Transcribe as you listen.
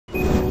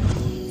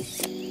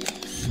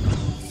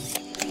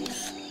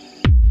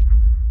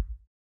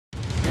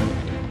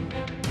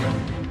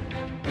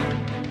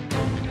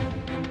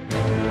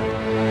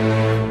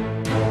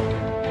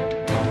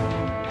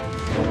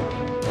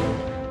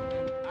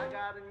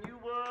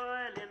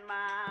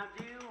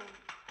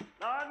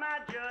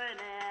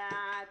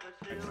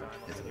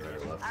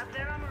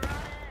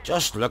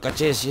Just look at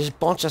this. You're a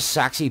bunch of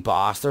sexy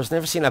bastards.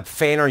 Never seen a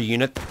fainer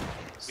unit.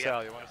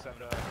 Sal, you want to send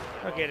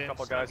a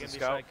couple guys to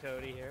scout?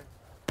 Cody here.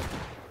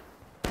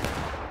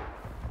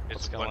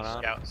 What's going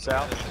on?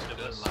 Sal?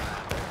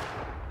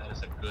 That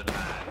is a good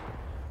line.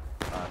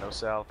 No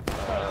Sal.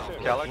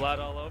 Kelly? Blood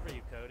all over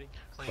you, Cody.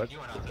 Want to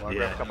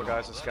grab a couple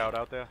guys to scout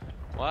out there?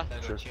 What?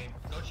 Sure.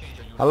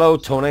 Hello,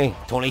 Tony.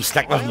 Tony,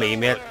 stick with me,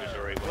 mate.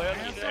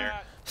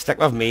 Stick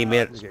with me,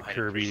 mate.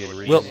 Kirby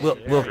and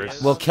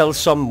We'll kill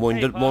some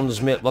wounded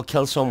ones, mate. We'll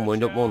kill some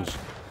wounded ones.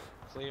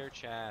 Clear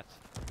chat.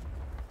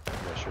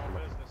 Yeah, sure. Come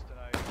on.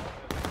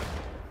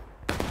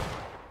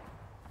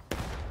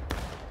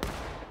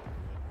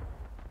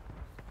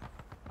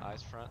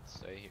 Eyes front,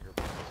 stay here.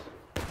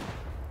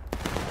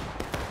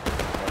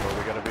 Remember,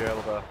 we gotta be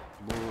able to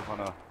move on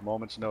a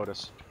moment's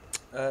notice.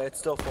 It's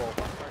still full.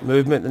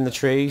 Movement in the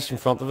trees in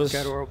front of us.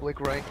 Got our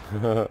oblique right.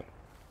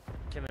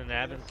 Can an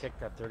admin kick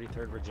that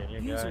 33rd Virginia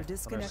guy? User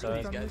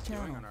disconnected from your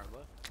channel.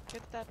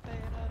 Get that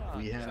bayonet on.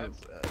 We have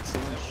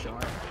someone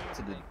shot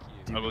to the.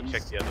 I'll go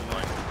check the other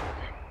line.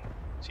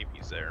 See if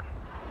he's there.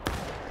 I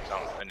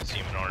didn't see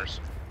him in ours.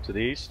 To the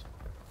east?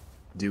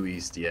 Due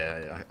east,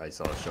 yeah, I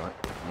saw a shot.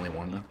 Only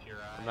one though.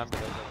 Remember,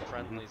 there's a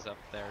friendlies up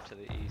there to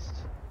the east.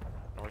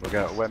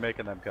 We're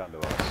making them come to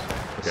us.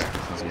 Okay,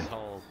 sounds good.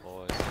 Hold,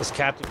 boys. Was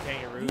Captain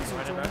Kangaroo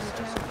joining us?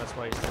 That's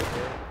why he's still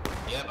here.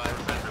 Yep, I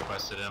friend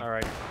requested him.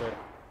 Alright, good.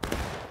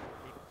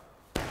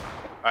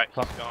 Alright,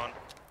 he's gone.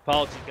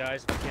 Apologies,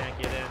 guys, we can't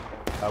get in.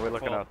 How are we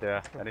looking out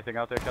there? Anything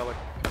out there, Kelly?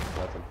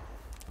 Nothing.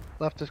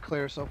 Left is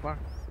clear so far.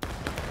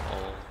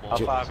 How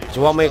far have Do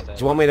you want me? Do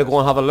you want me to go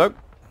and have a look?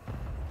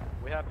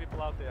 We have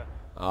people out there.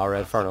 All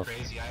right, fair enough.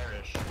 Crazy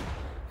Irish.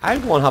 I'll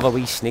go and have a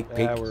wee sneak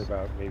peek. Yeah, we're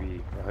about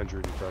maybe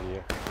 100 in front of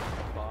you.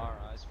 Bar,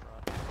 eyes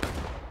front.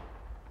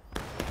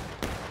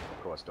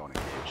 Of course, don't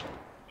engage.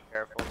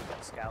 Careful, we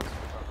got scouts in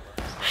front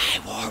of us. Hey,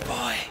 war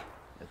boy.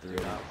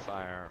 Do not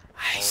fire.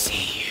 I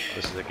see you.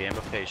 This is a game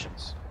of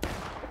patience.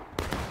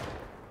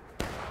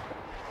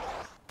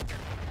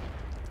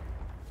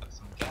 Got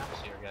some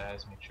gaps here,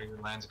 guys. Make sure your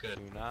line's good.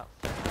 Do not.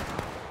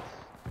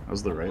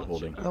 How's the right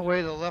holding? The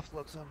way the left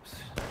looks, sounds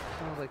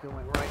like it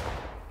went right.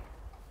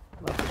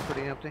 Left is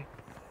pretty empty.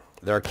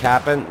 They're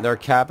capping. They're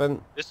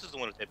capping. This is the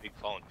one with that big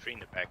fallen tree in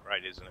the back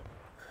right, isn't it?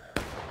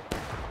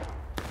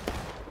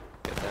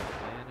 Get that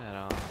bayonet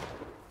on.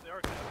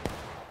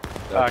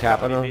 They're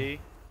capping them. B.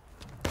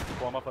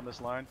 Form up on this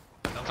line.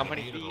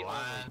 Company B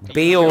only.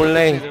 B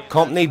only.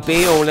 Company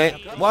B only.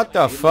 What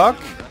the fuck?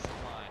 Dress the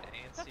line.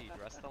 A and C,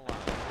 dress the line.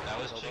 That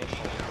was Chicky.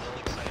 Real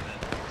excitement.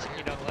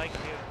 You don't like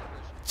you.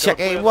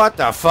 Chicky, what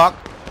the fuck?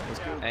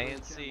 A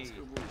and C.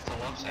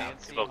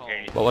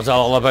 What was that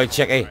all about,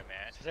 Chicky?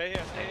 Stay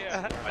here, stay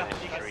here.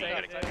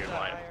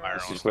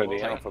 This is where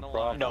the Alpha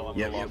Bravo.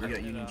 Yeah, we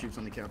got Union troops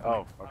on the cap.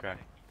 Oh, okay.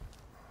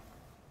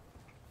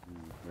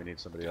 We need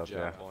somebody out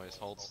there. Boys,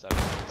 hold step.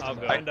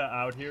 Kinda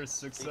out here,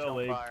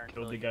 6LA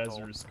killed the guys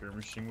we were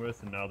skirmishing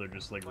with, and now they're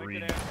just like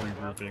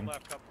regrouping.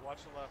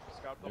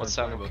 What's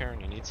up, Karen?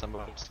 You need some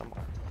of them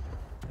somewhere.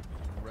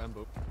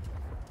 Rambo.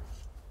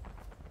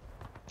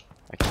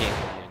 I can't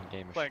hear you in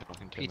game if you're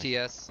talking to me.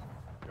 PTS.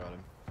 Got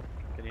him.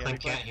 Can you Clint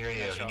can't hear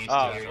you. He needs to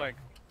Oh, hear you. Flink.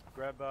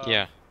 Grab,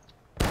 Yeah.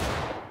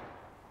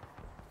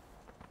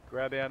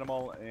 grab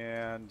animal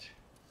and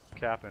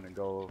Captain and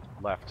go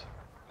left.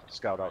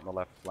 Scout out on the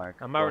left flank.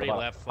 I'm Go already about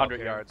left. 100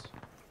 okay. yards.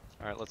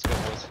 Alright, let's go,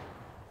 boys.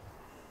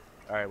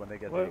 Alright, when they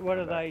get there. What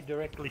are they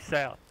directly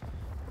south?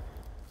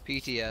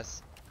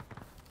 PTS.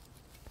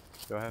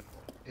 Go ahead.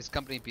 Is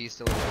Company B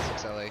still in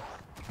 6LA?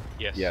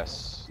 Yes.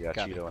 Yes. Yeah,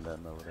 Got Cheeto and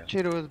them over there.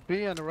 Cheeto, is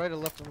B on the right or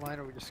left of the line,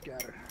 or we just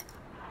scattered?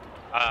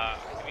 I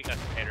think we got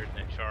scattered in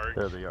that charge.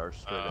 There they are,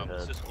 straight Let's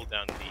ahead. just hold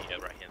down the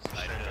right-hand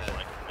side of the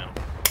line for now.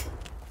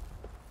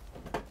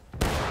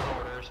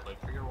 Orders, wait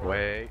for your order.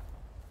 Wait.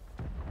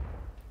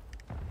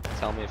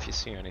 Tell me if you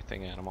see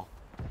anything, animal.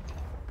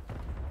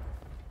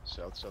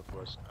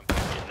 Southwest. I'm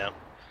coming in now.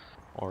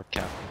 Or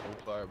Captain.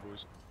 Hold fire,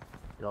 boys.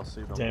 Y'all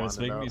see them. Damn, it's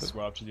making me lining up.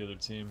 swap to the other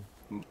team.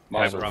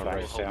 Bravo,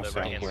 right, hold south, the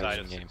right-hand south, side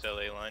of game.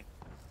 6LA line.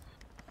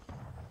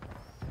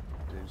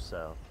 Due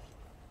south.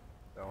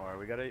 Don't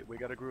worry, we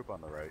got a group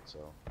on the right,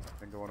 so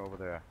been going over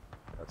there.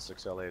 That's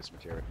 6LA's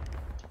material.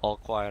 All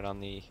quiet on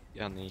the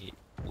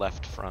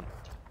left front.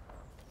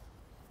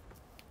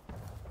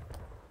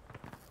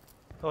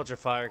 Hold your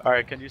fire.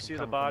 Alright, can you see the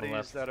Coming from the bodies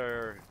left. that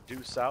are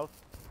due south?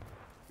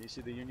 Do you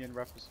see the Union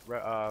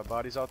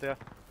bodies out there?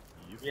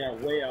 Yeah,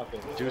 way out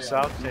there. Due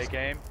south, take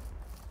aim.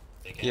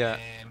 Take Yeah.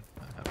 aim.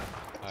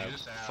 Due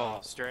south.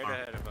 Fall. Straight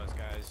ahead of us,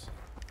 guys.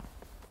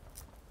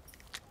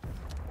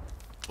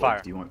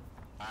 Fire. Do you want?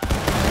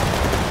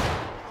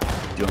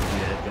 Do you want me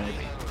to head back?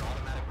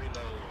 Automatic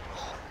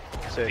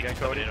reloads. Say again,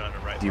 Cody. On the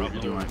right. Do you want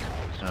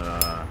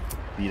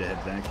B to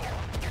head back?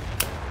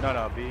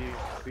 No,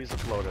 B's a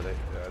floater.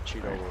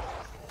 Cheeto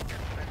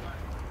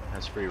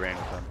has free reign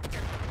with them.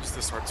 It's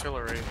this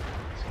artillery.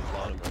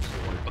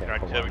 Okay,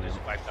 artillery just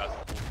wiped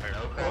out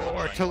the whole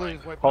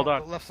Artillery's wiped Hold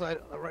out on. the left side,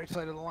 the right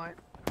side of the line.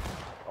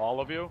 All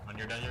of you?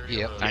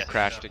 Yep, I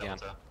crashed again.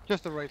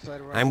 Just the right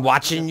side. Right. I'm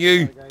watching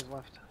you. Guys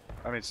left.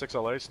 I mean,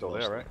 6LA is still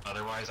there, right?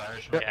 Otherwise,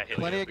 Irish. Yeah, hit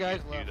Plenty me of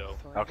guys you, left. though.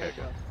 Plenty of Okay, guys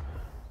good. left.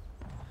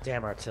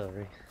 Damn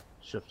artillery.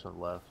 Shift to the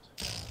left.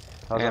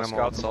 How's that Animal,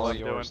 scout it's on the all left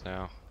yours doing?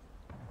 now.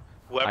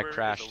 Whoever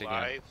crashed is again.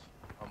 alive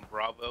on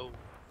Bravo,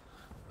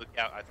 look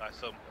out. I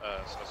saw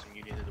some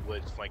units in the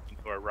woods flanking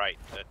to our right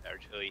that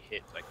artillery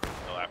hit. So I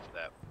couldn't go after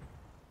that.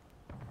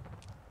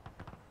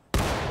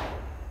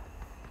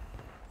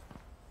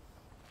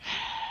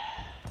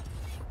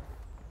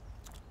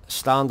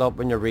 Stand up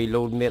when you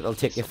reload, mate. It'll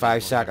take you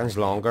 5 seconds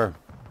longer.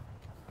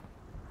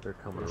 They're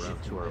coming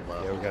around to our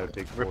left. Yeah, we got a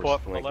big force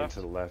Report from the flanking left.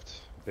 to the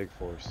left. Big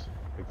force.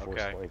 Big force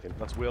Okay. flanking.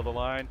 Let's wheel the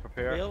line.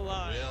 Prepare. Real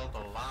line.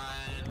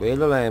 Wheel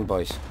the lane,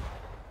 boys.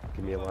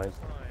 Give me a line.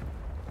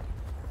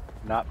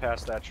 Not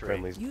past that tree.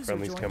 Friendly's User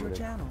coming joined your in.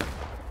 channel.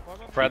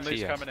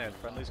 Friendly's PTS. coming in.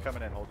 Friendly's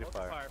coming in. Hold your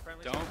fire.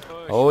 Don't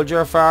push. Hold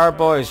your fire,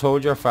 boys.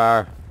 Hold your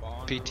fire.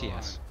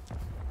 PTS.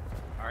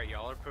 Alright,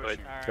 y'all are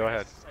pushing. Go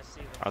ahead.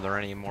 Are there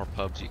any more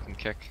pubs you can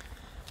kick?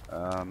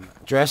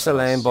 Dress the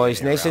lane,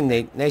 boys. Nice and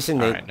neat. Nice and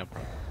neat. Alright, no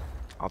problem.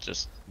 I'll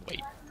just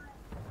wait.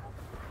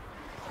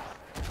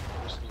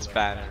 It's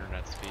bad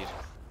internet speed.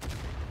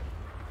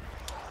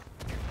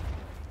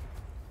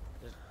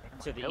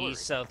 To the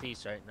east,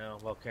 southeast right now,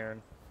 well,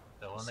 Karen.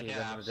 See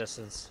them in the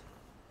distance.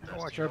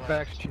 Watch our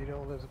backs,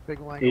 Cheeto. There's a big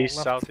line East,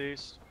 going left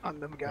southeast. on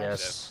them guys.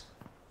 Yes.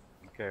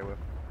 Okay, we're in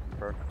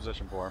perfect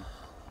position for him.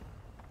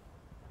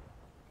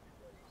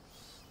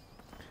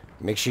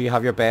 Make sure you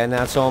have your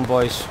bayonets on,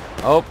 boys.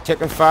 Oh,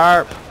 taking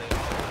fire.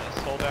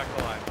 Hold back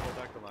the line. Hold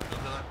back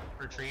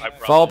the line.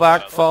 Fall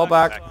back, fall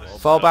back.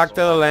 Fall back to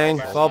the lane.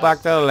 Fall back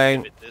to the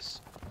lane.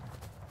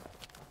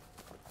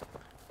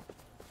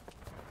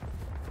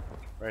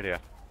 Right here.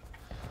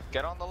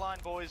 Get on the line,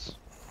 boys.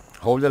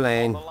 Hold the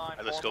lane.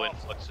 Alright, let's go in.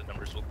 Flex the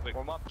numbers real quick.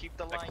 Warm up, keep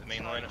the Back to the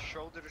main line.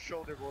 shoulder to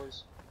shoulder,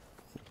 boys.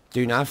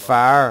 Do not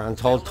fire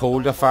until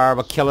told to fire,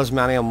 but kill as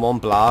many in one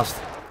blast.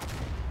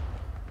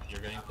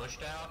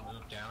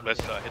 Let's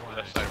hit the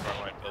left side of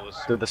our line, fellas.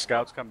 Did the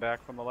scouts come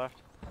back from the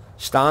left?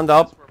 Stand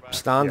up.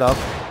 Stand up.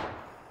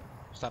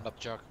 Stand up,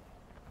 Chuck.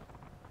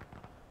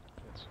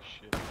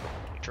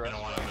 Dress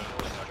right.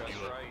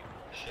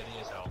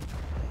 Shitty as hell.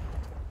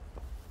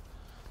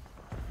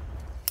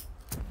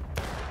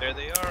 There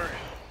they are.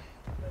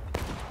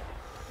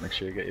 Make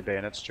sure you get your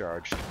bayonets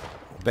charged.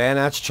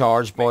 Bayonets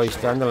charged, boys.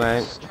 Down the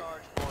lane.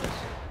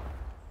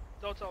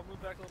 Don't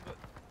move back a little bit.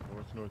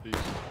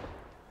 Northeast.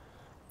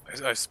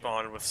 I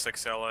spawned with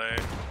 6LA.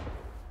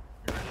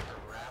 Yeah,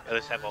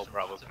 let's have all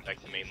Bravo come back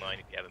to the main line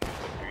if you haven't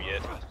moved up here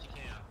yet.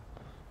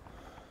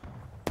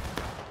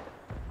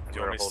 Do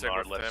you want me to stick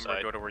with them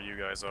or go to where you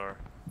guys are?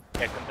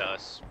 Yeah, come to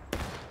us.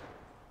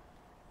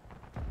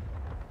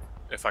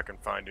 If I can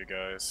find you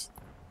guys.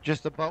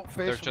 Just about face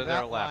They're from to their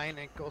that left. line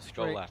and go Go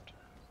straight. left.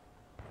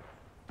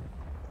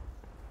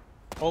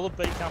 All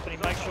the B company,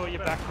 make sure you're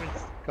back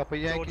with Couple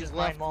Yankees George's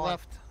left, line.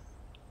 left.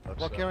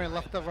 Well, carrying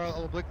left of our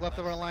oblique left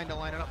of our line to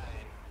line it up.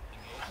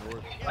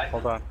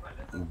 Hold on.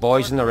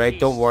 Boys on the right,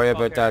 don't worry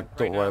about that.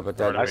 Don't worry about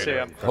I that. see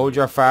him. Hold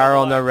your fire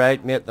on the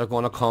right, mate. They're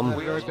gonna A come.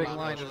 very big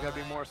line. There's got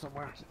to be more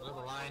somewhere.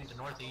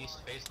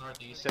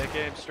 Take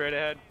aim straight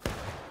ahead.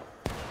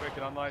 Quick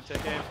and online.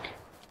 Take aim.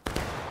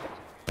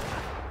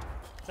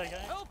 Take it.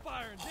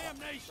 Hellfire and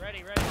damnation.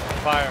 Ready, ready.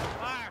 Fire.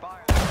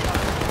 Fire.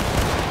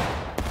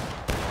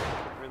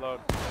 Reload.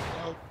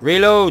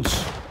 Reloads.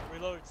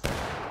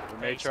 Reloads. We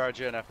may charge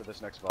in after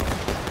this next volley.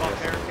 Oh,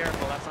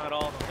 careful. That's not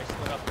all of them. They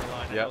split up their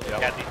line. Yep, yep.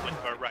 Yeah, these ones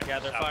are right. Yeah,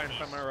 they're firing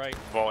from our right.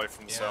 Volley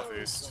from the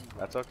southeast.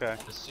 That's okay.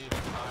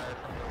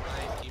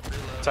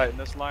 Tighten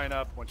this line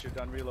up once you're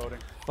done reloading.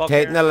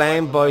 Taking the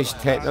lane, boys.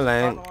 Take the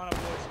lane.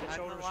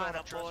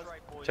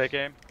 Take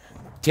aim.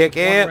 Take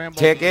aim.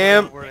 Take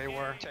aim. Where they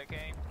were. Take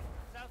aim.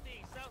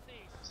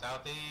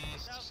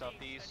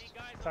 Southeast.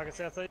 Target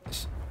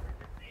southeast.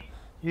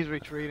 He's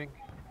retreating.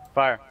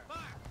 Fire.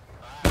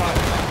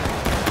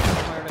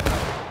 Fired it up.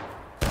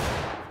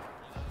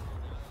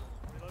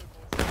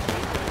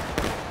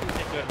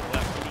 Take good on the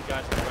left. We need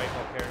guys on the right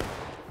up here.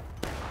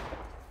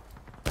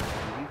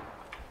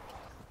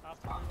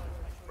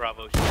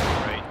 Bravo, shoot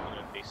right. I'm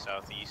gonna face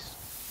southeast.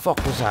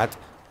 Fuck was that?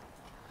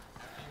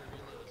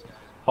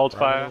 Hold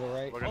fire.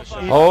 We're gonna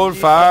shoot. Hold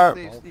fire.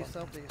 East,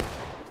 southeast.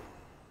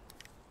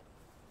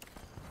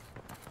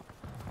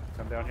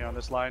 Come down here on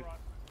this line.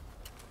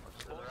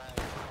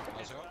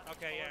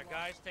 Okay, yeah,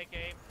 guys, take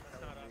aim.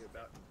 That's not us.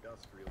 About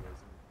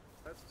industrialism.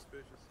 That's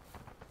suspicious.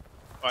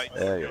 Alright,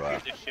 There you are.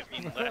 Just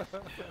shifting left.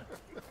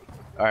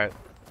 Alright.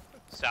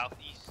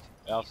 Southeast.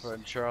 Alpha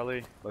and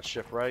Charlie. Let's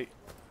shift right.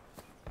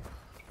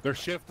 They're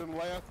shifting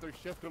left. They're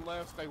shifting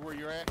left. Stay where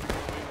you're at. You're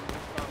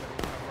come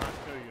right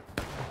to you.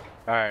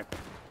 Alright.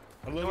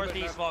 A little bit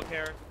Northeast, now.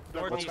 Volcare. Go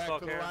Northeast, back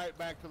to the Volcare. right.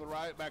 Back to the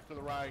right. Back to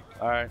the right.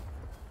 Alright.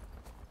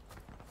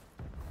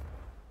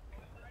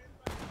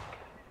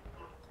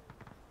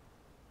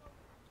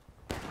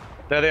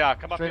 There they are.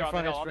 Come up Straight here in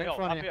on the front hill. of you, On the straight hill. in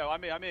front Up of here.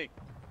 On me. On me.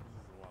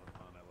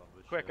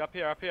 Quick. Up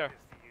here. Up here.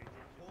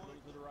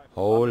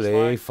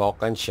 Holy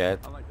fucking shit.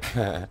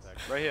 Right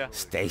here.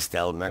 Stay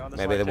still, Mick.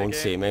 Maybe they won't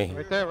see me.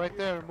 Right there, right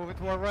there. Moving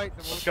to our right.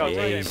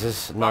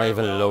 Jesus, not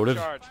even loaded.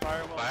 Fire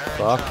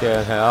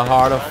Fucking hell,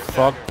 hard as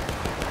fuck.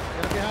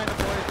 Get behind the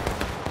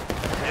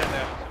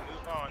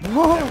boys.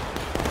 Whoa.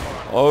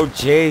 Oh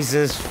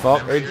Jesus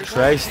fucking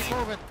Christ.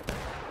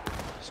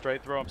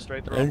 Straight through him,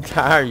 straight through him.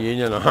 Entire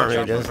Union Army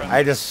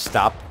I just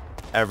stopped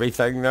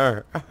everything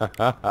there. Up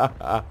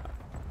to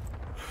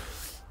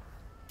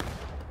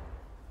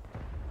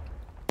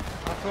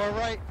our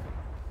right.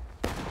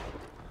 Up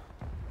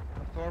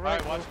to our right.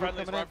 Alright, watch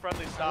friendlies, watch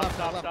friendlies. Stop,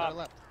 stop,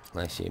 stop.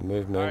 I see,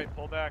 move. Alright,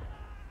 pull back.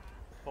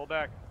 Pull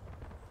back.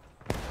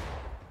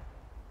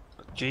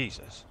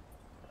 Jesus.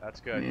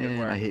 That's good. Yeah, Good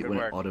work. I hate good when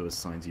work. it auto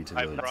assigns you to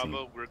Hi, the team.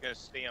 Bravo. We're gonna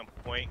stay on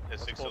point. The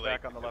 608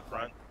 back on the left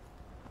front.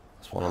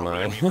 It's one of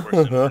mine.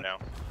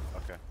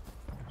 Okay.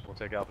 We'll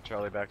take Alpha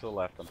Charlie back to the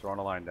left. I'm throwing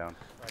a line down.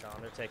 Right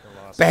on, they're taking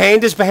a loss.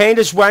 Behind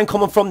us, one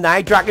coming from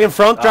now. Dragging in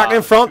front, dragging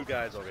in front. Two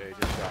guys over here, he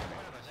just shot me.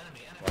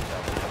 Watch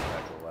out,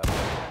 back to the left.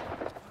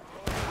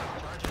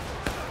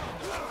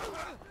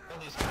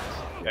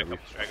 Yeah,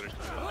 stragglers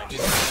behind you.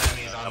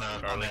 Enemies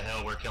on the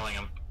hill, we're killing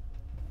them.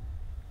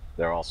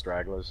 They're all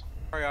stragglers.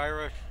 Sorry,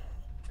 Irish.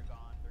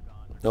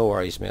 No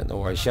worries, man. No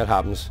worries. Shit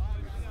happens.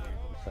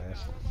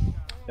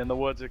 In the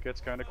woods, it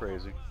gets kind of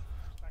crazy.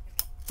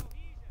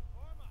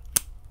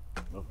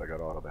 Nope, I got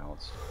auto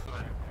balance.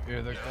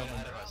 Here they're coming.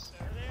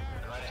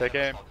 Take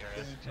aim.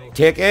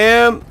 Take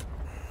him.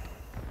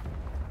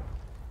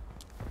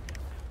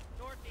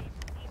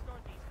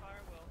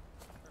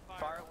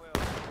 Fire wheel,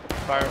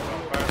 fire.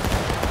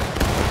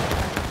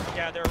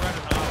 Yeah, they're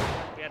running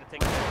off. We had to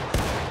take them.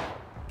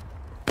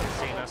 They've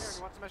seen us.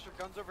 You want to smash your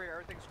guns over here?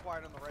 Everything's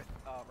quiet on the right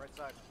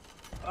side.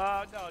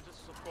 No,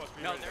 just of course.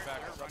 No, they're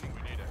running.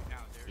 We need it.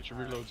 Get your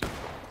reloads in.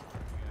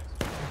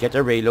 Get the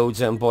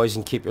reloads in, boys,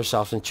 and keep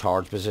yourselves in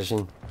charge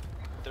position.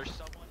 There's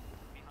someone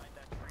behind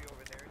that tree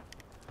over there.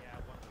 Yeah,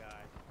 one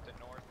guy. The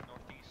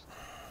northeast.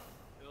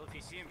 Well, if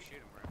you see him, shoot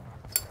him,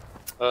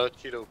 right?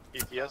 Cheeto,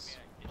 EPS.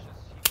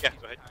 Yeah,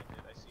 go ahead. I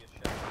see a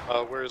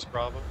shadow. Where is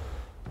Bravo?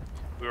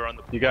 We were on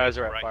the You guys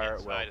are at right fire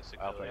hand at will. side of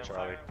 608. Alpha and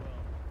Charlie.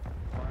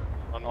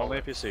 On Only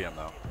if you see him,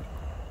 though.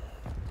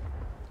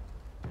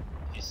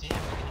 If you see him,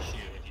 you can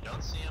shoot. If you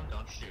don't see him,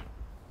 don't shoot.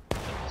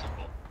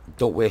 Simple.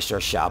 Don't waste your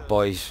shot,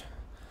 boys.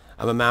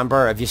 And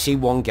remember, if you see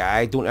one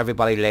guy, don't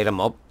everybody light him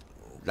up.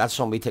 Let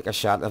somebody take a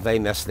shot. If they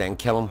miss, then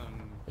kill him.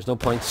 There's no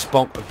point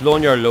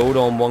blowing your load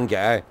on one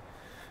guy.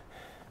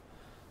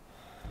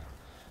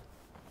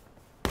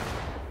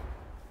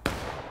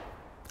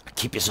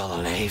 Keep us all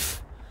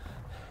alive.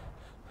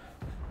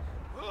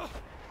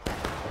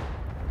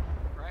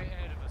 Right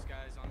ahead of us,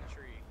 guys, on the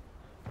tree.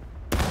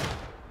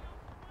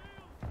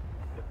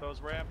 Get those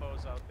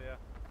Rambos out there.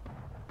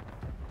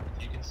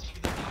 You can see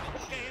them, you can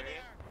shoot.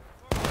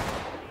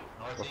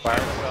 We're firing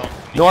the well.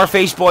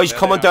 Northeast, boys,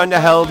 coming down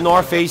the hill.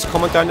 Northeast,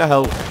 coming down the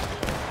hill.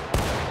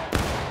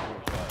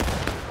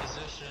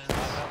 Position.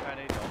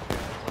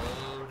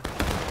 Load.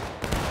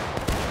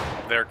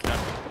 There,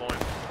 Captain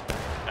Point.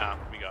 Nah,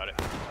 we got it.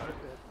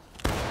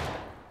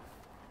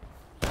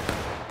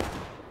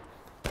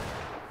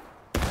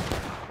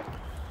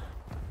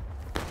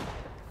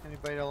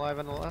 Anybody alive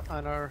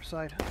on our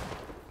side?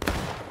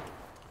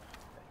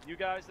 You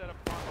guys that are on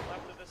the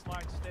left of this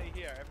line, stay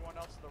here. Everyone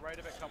else to the right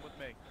of it, come with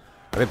me.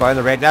 Everybody on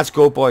the red. Let's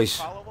go,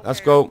 boys. Let's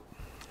go.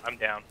 I'm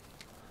down.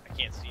 I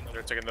can't see no.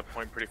 They're taking the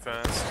point pretty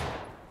fast.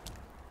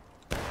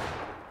 They're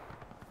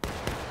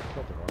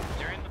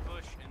in the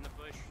bush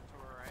to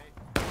our right.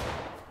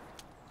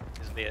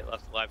 Isn't they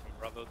left alive from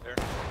Bravo there?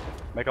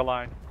 Make a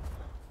line.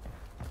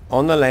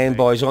 On the lane,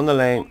 boys. On the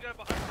lane.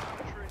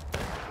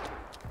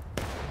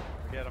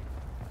 Get him.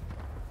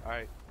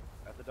 Alright.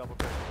 At the double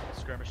click.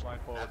 Skirmish line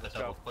forward. At the Let's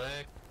double go.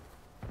 click.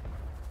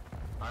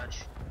 March.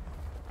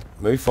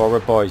 Move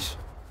forward, boys.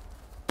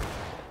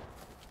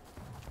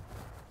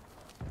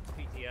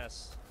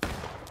 PTS.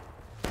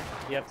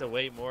 You have to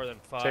wait more than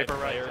 5 Taper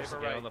right, players taper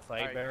to get right. on the fight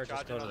Alright, bear. charge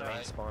Just go to on the the main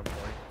right. spawn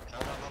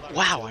point.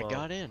 Wow, I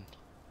got in.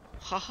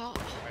 Haha.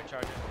 Alright,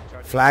 charge in.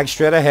 Charge in. Flag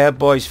straight ahead,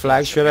 boys.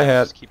 Flag straight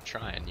ahead. Just keep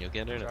trying. You'll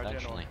get it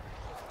eventually.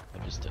 I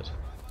just did.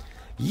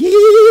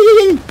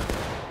 Yee!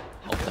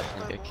 I'll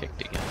definitely get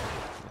kicked again.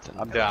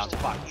 I'm down.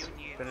 Fuck. Finish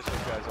those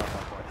guys off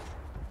on point.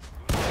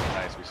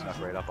 Nice, we snuck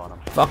right up on them.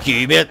 Fuck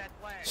you, mate.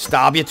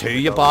 Stab you too,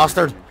 you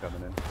bastard.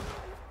 Coming in.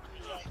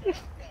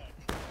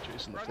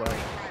 Chasing the flag.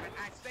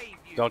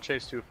 Don't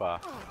chase too far.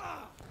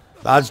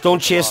 Lads, don't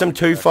chase them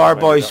too far,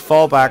 boys.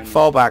 Fall back,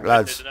 lads.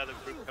 There's another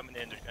group coming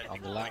in. They're trying to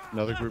On the left.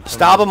 Another group.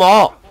 Stab them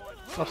all.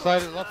 Left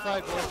side, boys. Left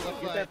side.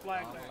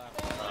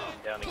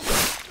 down again.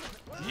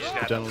 You just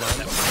gotta Down let line.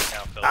 that one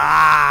down, fellas.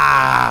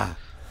 Ah!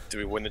 Do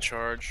we win the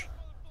charge?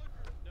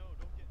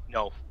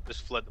 No,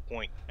 just fled the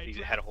point. He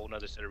had a whole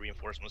nother set of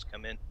reinforcements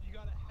come in.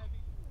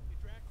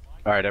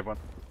 Alright, everyone.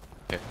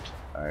 Picked.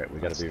 Alright, we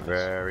gotta be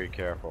very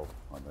careful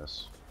on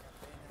this.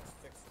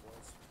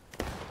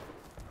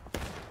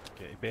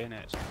 Okay,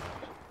 bayonets.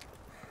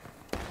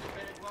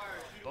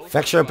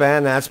 Fix your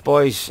bayonets,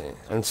 boys,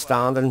 and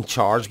stand in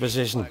charge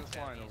position. To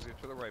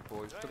the right,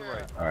 boys, to the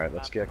right. Alright,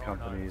 let's get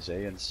companies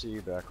A and C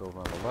back over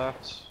on the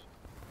left.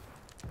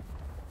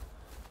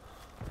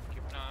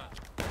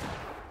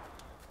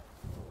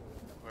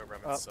 Whoever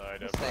I'm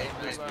inside of.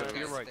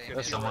 You're right.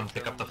 Does someone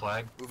pick up the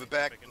flag? Move it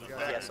back.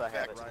 Yes, I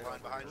have it.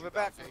 Move it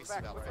back. Move it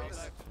back.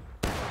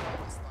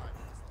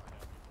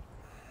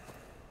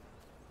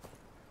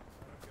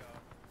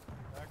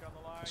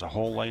 There's a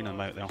whole line of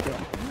them out there.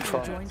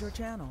 You joined your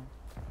channel.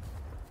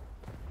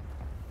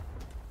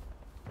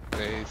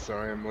 Hey,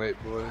 sorry I'm late,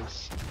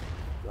 boys.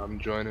 I'm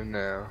joining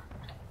now.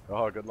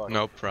 Oh, good luck.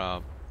 No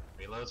problem.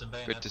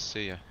 Good to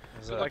see you.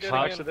 Like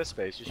talk to this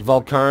space.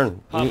 Volkern,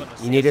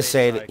 you need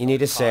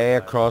to say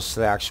across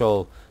the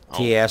actual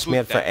TS,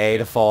 mate, for A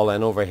to fall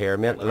in over here,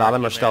 mate. A lot of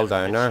them are still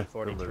down there.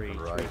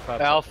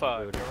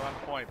 Alpha, you're on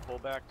point. Pull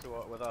back to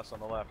with us on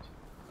the left.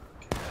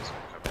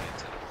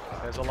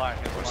 There's a line.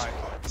 There's a line.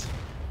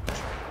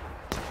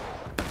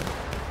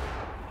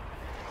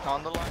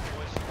 On the line,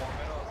 boys.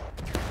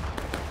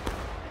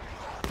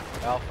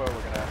 Alpha,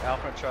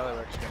 Alpha and Charlie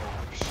are actually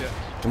gonna shift.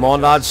 Come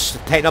on, lads,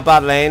 tighten up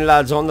that lane,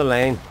 lads, on the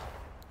lane.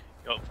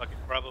 Yo, fucking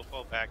Bravo,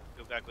 fall back.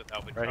 Go back with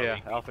Alpha. Right here,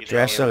 Alpha.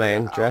 Dress the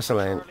lane, dress the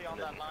lane.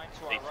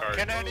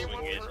 Can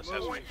anyone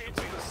point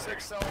into the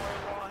 6 line?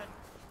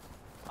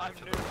 I'm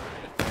new.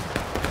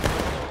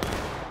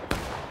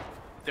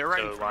 They're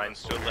right. So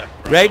lines to the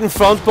left. Right in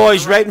front,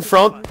 boys, right in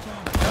front.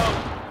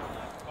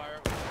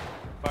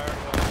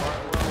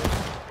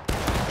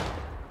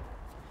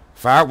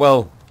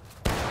 Farewell.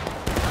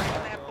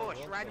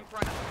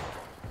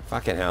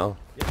 Fucking hell.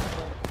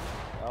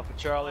 Alpha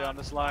Charlie on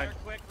this line.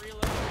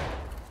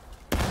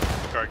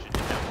 Charging.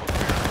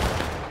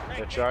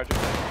 They're charging.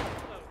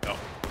 Go.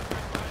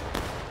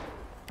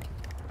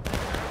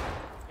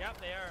 Yep,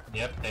 they are.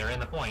 Yep, they're in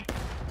the point.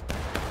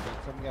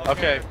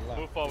 Okay,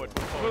 move forward.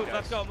 Move,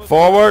 let's go. Move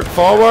forward,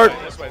 forward.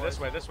 This way, this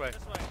way, this way.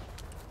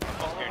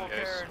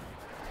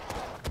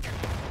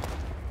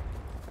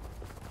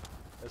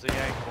 There's a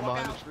yank.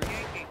 Behind the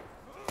tree.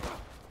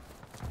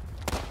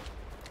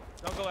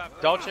 Don't go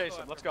after. Don't chase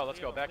him. Let's go. Let's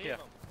go. Back here.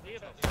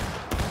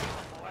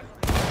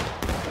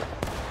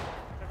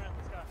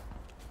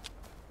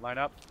 Line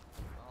up.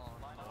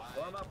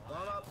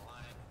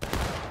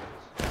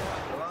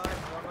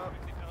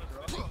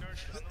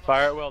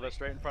 Fire at will. They're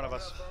straight in front of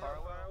us.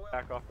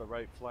 Back off the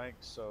right flank,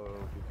 so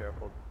be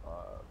careful.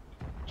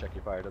 Check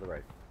your fire to the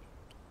right.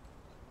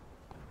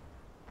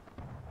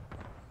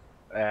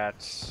 At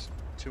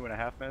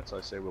 2.5 minutes,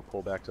 I say we'll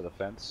pull back to the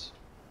fence.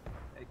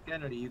 Hey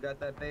Kennedy, you got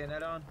that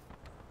bayonet on?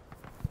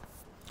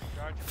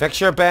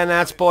 Fix your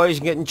bayonets, boys,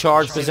 and get in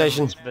charge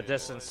position. The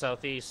distance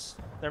southeast.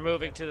 They're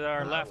moving to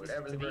our left,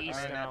 to the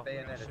east now.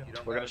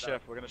 We're gonna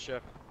shift. We're gonna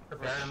shift.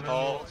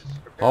 Hold.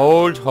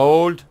 Hold,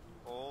 hold.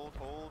 Hold,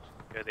 hold.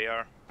 Yeah, they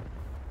are.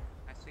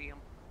 I see them.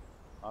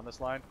 On this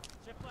line.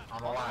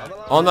 On the line.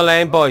 On the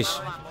lane, boys.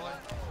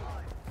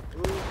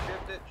 Ooh,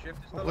 shift it. Shift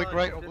it. Oblique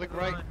right. Oblique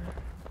right. Right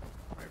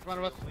in front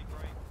of us.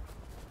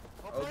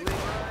 Oblique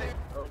right.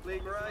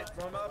 Oblique right.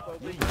 Form up.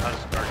 Oblique.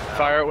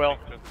 Fire at will.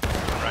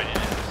 Right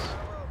in.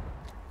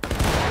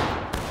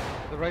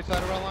 The right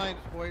side of our lines,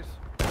 boys.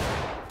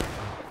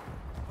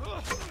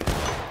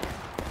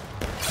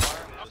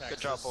 Good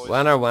job, boys.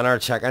 Winner, winner,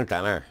 chicken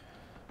dinner.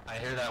 I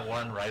hear that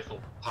one rifle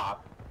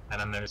pop, and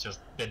then there's just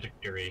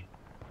victory.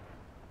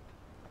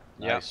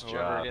 Nice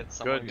job.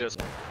 Good. Gets...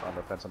 Just on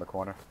the fence on the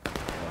corner,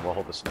 and we'll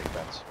hold the snake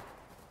fence.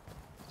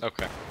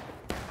 Okay.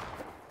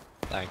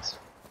 Thanks.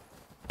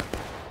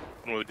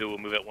 We'll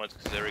move at once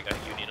because they already got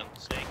Union on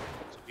the snake.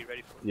 So be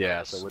ready for it.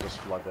 Yeah, so we'll just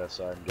flood that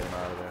side and get them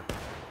out of there.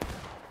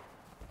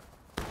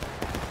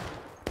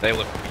 They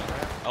look mean.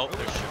 Oh,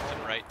 they're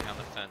shifting right down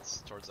the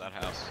fence towards that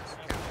house.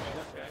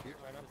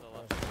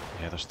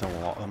 Yeah, there's still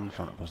a lot of them in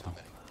front of us though.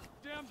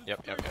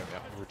 Yep.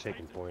 We're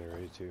taking point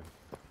already too.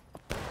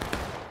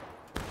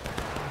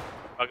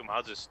 Fuck 'em,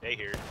 I'll just stay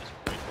here at this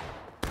point.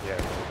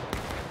 Yeah.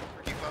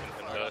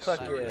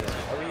 Fuck yeah.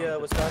 Are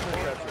we Wisconsin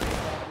or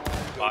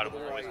bottom.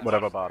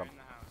 Whatever bottom.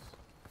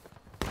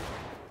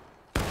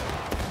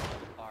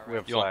 We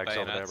have You want flags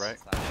over there,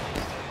 bayonets? right?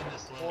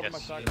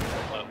 Yes.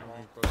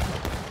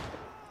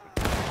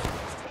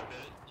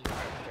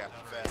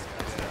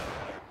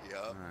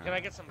 Can I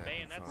get some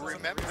bayonets?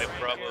 Remember, hey,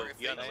 Bravo,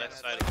 be on the left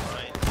side of the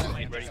line.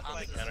 Be ready for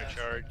the counter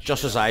charge.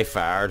 Just as I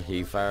fired,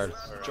 he fired.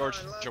 George,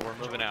 we're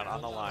moving out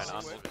on the line.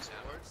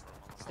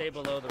 Stay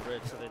below the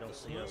ridge so they don't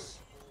see us.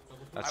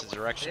 That's the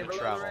direction of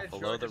travel.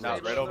 Below the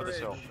ridge. Right over this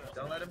hill.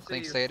 Don't let him see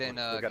Think you. say it in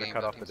We gotta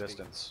cut off the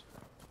distance.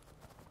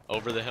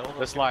 Over the hill?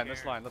 This line,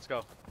 let's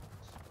go.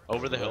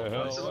 Over the hill.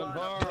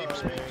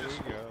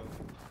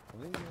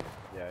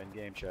 Yeah, in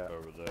game chat.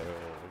 Over the hill.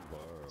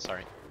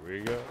 Sorry. Here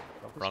we go.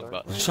 Wrong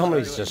button.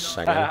 Somebody's just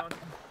singing.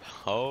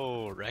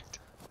 Oh, wrecked.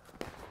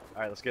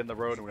 Alright, let's get in the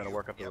road and we're gonna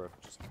work up the road.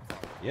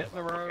 Get in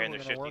the road. Okay, and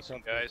they're shifting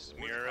some guys.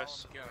 Mirror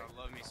us.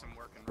 Love me some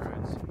working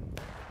roads.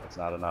 That's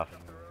not enough.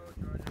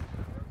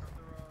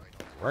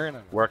 We're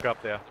gonna Work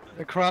up there.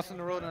 They're crossing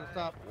the road on the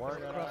top.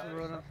 Crossing the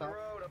road on the top.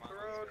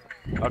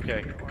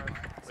 Okay.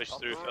 Push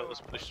through, fellas.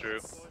 Push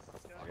through.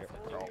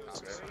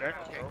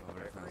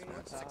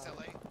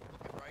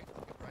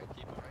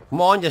 Come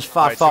on, you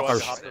fat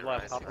fuckers. Hop the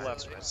left, hop the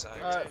left.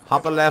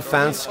 Hop the left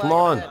fence, come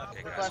on.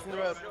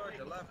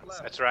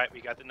 That's right, we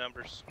got the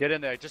numbers. Get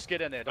in there, just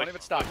get in there. Don't even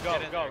stop. Go,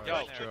 go,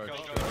 go. Charge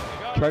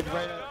right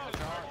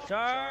at.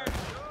 Charge.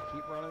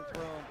 Keep running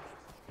through him.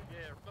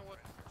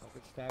 Don't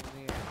get stabbed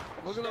in the air.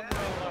 Look at him.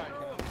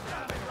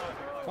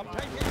 Come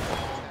take it.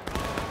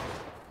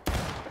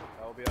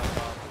 That will be on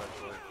top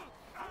eventually.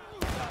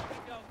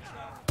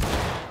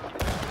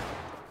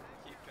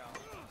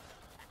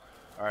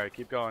 Alright,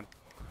 keep going.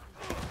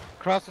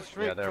 Cross the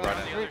street. Yeah, they're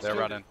running. They're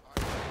running.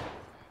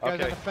 Guys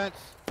Okay. on the fence.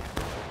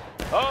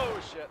 Oh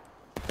shit.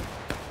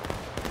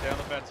 Stay on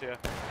the fence here.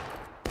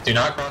 Do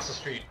not cross the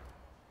street.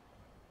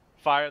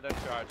 Fire then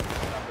charge.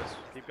 Numbers.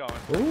 Keep going.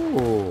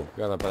 Ooh,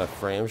 got a bit of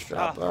frame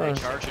strap Are there. they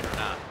charging or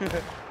not?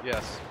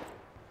 Yes.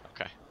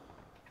 Okay.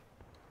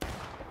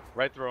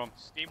 Right through them.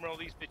 Steamroll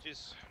these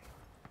bitches.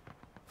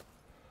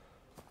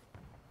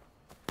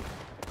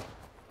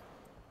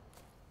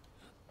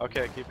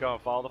 Okay, keep going.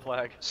 Follow the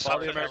flag. Follow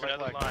the American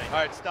flag.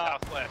 Alright,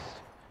 stop. Southwest.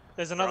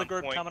 There's another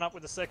group coming up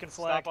with the second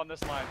flag. Stop on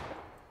this line.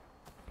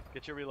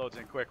 Get your reloads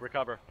in quick.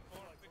 Recover.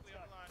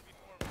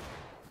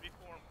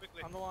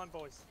 On the line,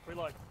 boys.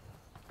 Reload.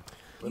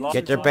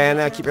 Get your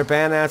bayonet, keep your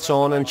bayonets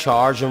on and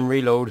charge and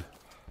reload.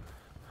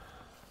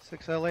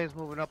 6LA is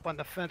moving up on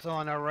the fence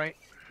on our right.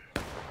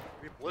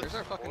 Where's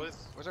our fucking,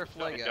 where's our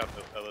flag Good at? job,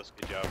 though, fellas.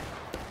 Good job.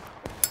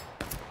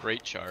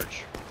 Great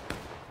charge.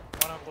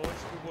 One on, boys.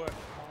 Good work.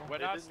 We're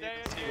not staying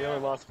here. We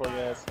only lost 4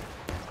 guys.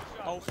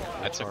 Hold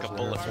fire. I took a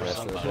bullet The for rest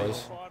of the somebody.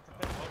 place.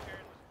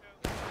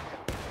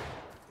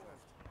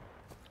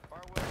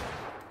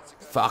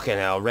 Fucking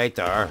hell, right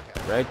there.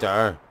 Right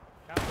there.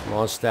 Come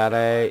on,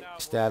 steady.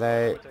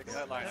 Steady.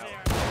 That line out.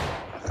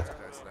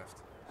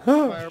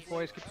 Fire,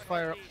 boys. Keep the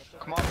fire up.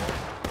 Come on, boys.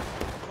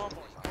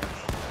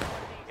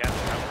 Got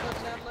the numbers.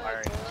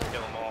 Firing.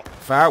 Kill them all.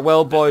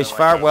 Farewell, boys.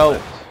 Farewell.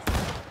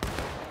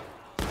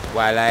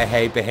 While I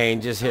hide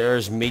behind us,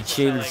 here's meat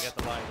shields.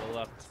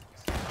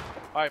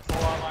 Alright,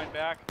 pull our line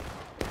back.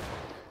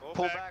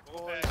 Pull back,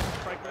 boys.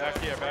 Back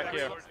here, back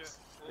here.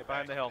 Get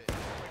behind the hill.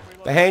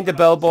 Behind the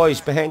bell, boys.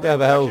 Behind the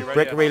bell.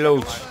 Brick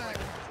reloads.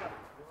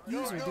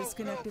 User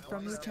disconnected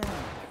from your channel.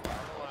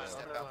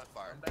 Step out the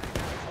fire.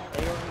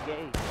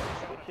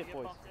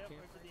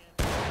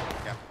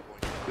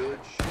 Good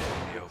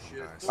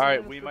shit.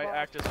 Alright, we might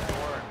act as a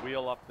door and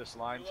wheel up this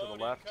line to the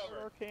left.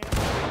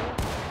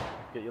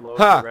 Get your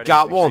loads Ha! ready.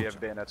 Got Make sure one. you have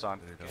bayonets on.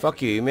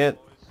 Fuck you, mate.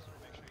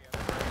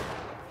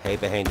 Hey,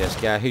 behind this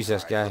guy. Who's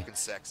this guy? Looking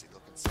sexy,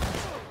 looking sexy.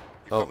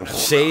 Oh,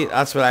 see?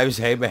 That's what I was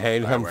hiding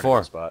behind him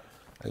for.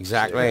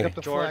 Exactly. Pick up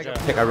the flag up.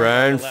 Take a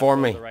round for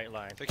me.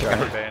 Fix your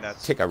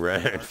bayonets. Take a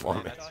round for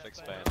me.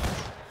 Fix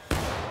bayonets.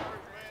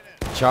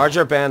 Charge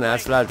your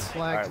bayonets, lads.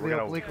 Flags Alright, we're wheel,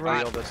 gonna bleak wheel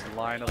right. this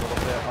line a little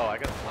bit. Oh, I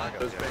got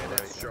Those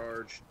bayonets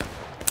charged.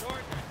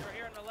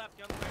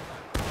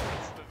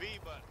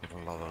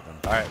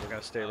 Alright, we're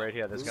gonna stay right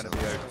here. There's gonna be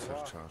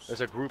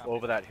there's a group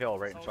over that hill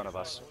right in front of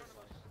us.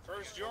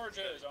 First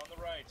Georgia's on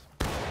the right.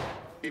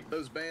 Keep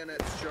those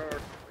bayonets charged.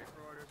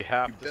 We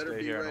have You to better stay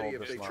be here and ready hold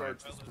if this they line.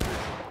 charge this position.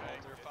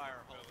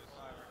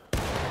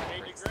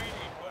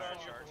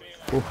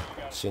 Ooh,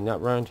 seen that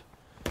round?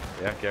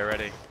 Yeah, get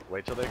ready.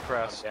 Wait till they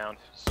crest. Down.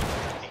 Do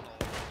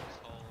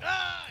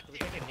we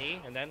take a knee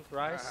and then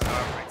rise?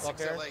 Alright,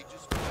 6LA,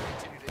 just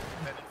continue to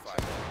independent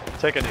fire.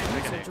 Take a knee, take a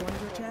User knee.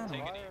 joined your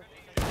channel.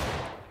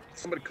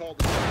 Somebody called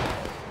this.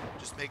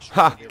 Just make sure.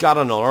 Ha! Got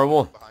another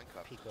one. Behind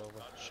cover.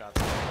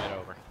 Shots right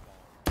over.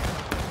 I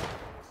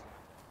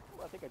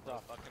think I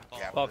dropped.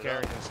 Cap Paul it up.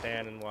 Carey can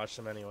stand and watch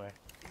them anyway.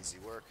 Easy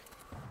work.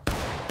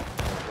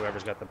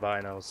 Whoever's got the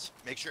binos.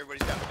 Make sure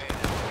everybody's got a bayonet.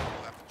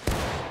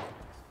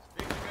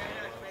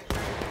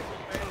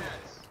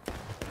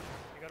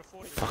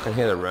 Fucking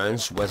hear the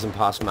rounds whizzing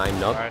past my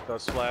nut. Alright,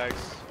 those flags.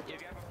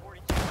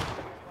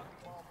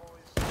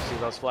 See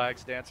those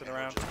flags dancing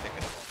around?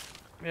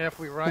 Yeah, if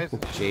we rise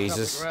and shoot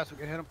Jesus. up the grass, we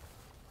can hit them.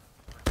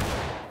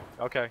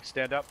 Okay,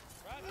 stand up.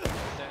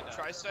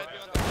 Try side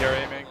You're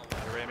aiming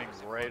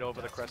right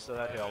over the crest of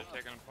that hill.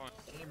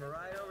 Aim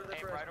right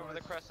over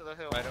the crest of the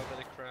hill. Right over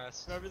the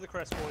crest. Over the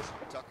crest, boys.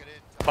 Tuck it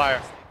in. Fire.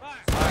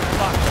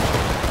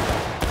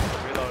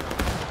 Reload.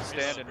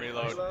 Stand and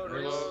reload.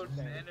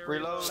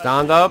 Reload.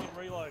 Stand up.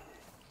 Reload.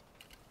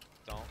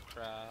 Don't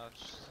crouch.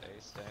 Stay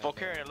standing. Full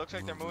carry, it looks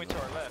like they're moving to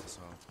our left.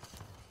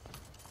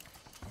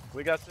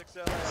 We got 6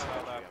 LA on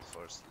our left.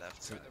 First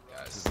left side,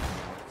 guys.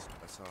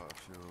 Just hold,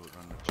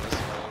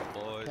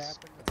 boys.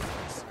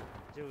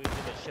 Do we need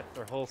to shift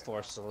their whole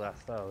force to the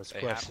left, though? Is the They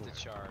have question. to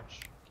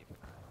charge.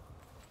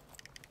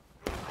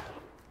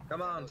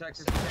 Come on,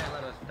 Texas, you can't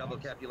let us double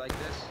cap you like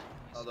this.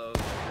 Although,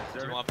 Do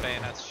you want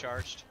bayonets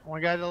charged? One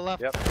guy to the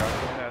left. Yep, charge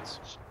bayonets.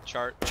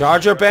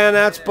 Charge your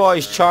bayonets,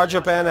 boys. Charge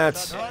your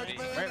bayonets. Whoever's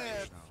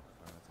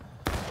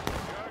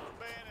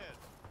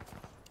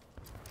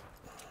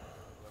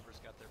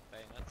got their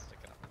bayonets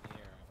sticking up in the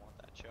air, I want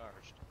that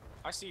charged.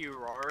 I see you,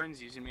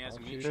 Rollins, using me as a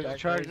meat There's a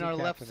charge on our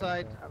left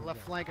side, our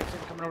left flank. I see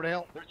them coming over the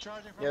hill. Yeah,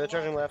 they're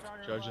charging left.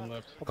 Charging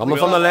left. Coming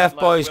from the left,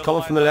 boys.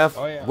 Coming from the left.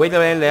 Wheel the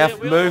lane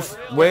left. Move.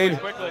 Wheel.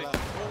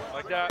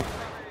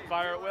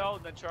 Fire at will,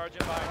 and then charge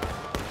him by.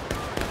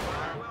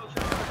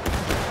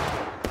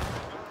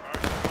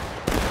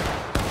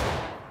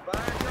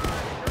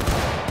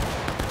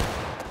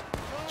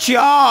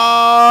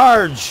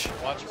 Charge!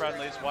 Watch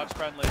friendlies, watch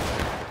friendlies.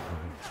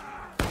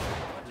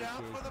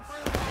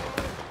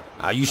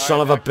 Ah, you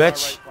son of a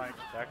bitch!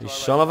 You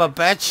son of a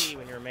bitch!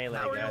 When you're melee,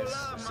 guys,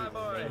 you see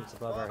the names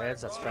above our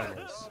heads, that's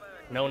friendlies.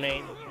 No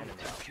name,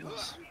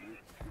 enemies.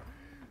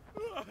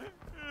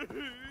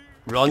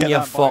 Run, you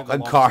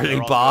fucking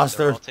Carly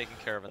bastard!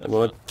 I'm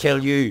gonna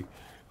kill you.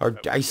 Or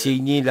I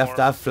seen you lift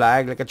that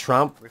flag like a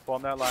tramp.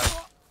 Reform that line.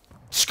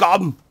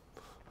 Scum!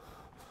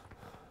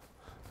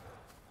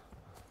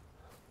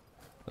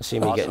 I see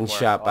me Awesome getting work,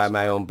 shot by awesome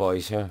my own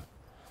boys here.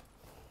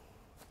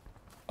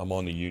 I'm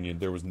on the Union.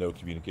 There was no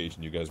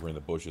communication. You guys were in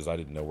the bushes. I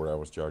didn't know where I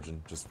was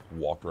charging. Just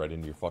walked right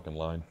into your fucking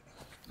line.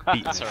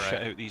 Beat the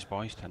shit out these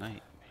boys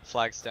tonight.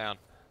 Flag's down.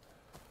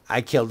 I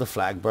killed the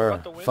flag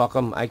bearer. Fuck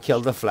him. I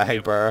killed the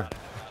flag bearer.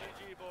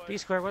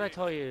 B-Square, what did I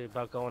tell you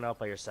about going out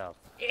by yourself?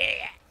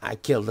 I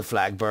killed the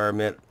flag bearer,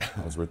 mate.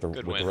 I was with the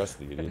rest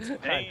of the idiots.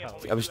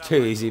 That was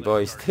too easy,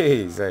 boys. Too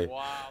easy.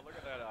 Wow, look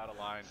at that out of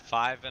line.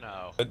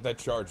 5-0. That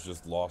charge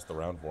just lost the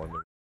round for me.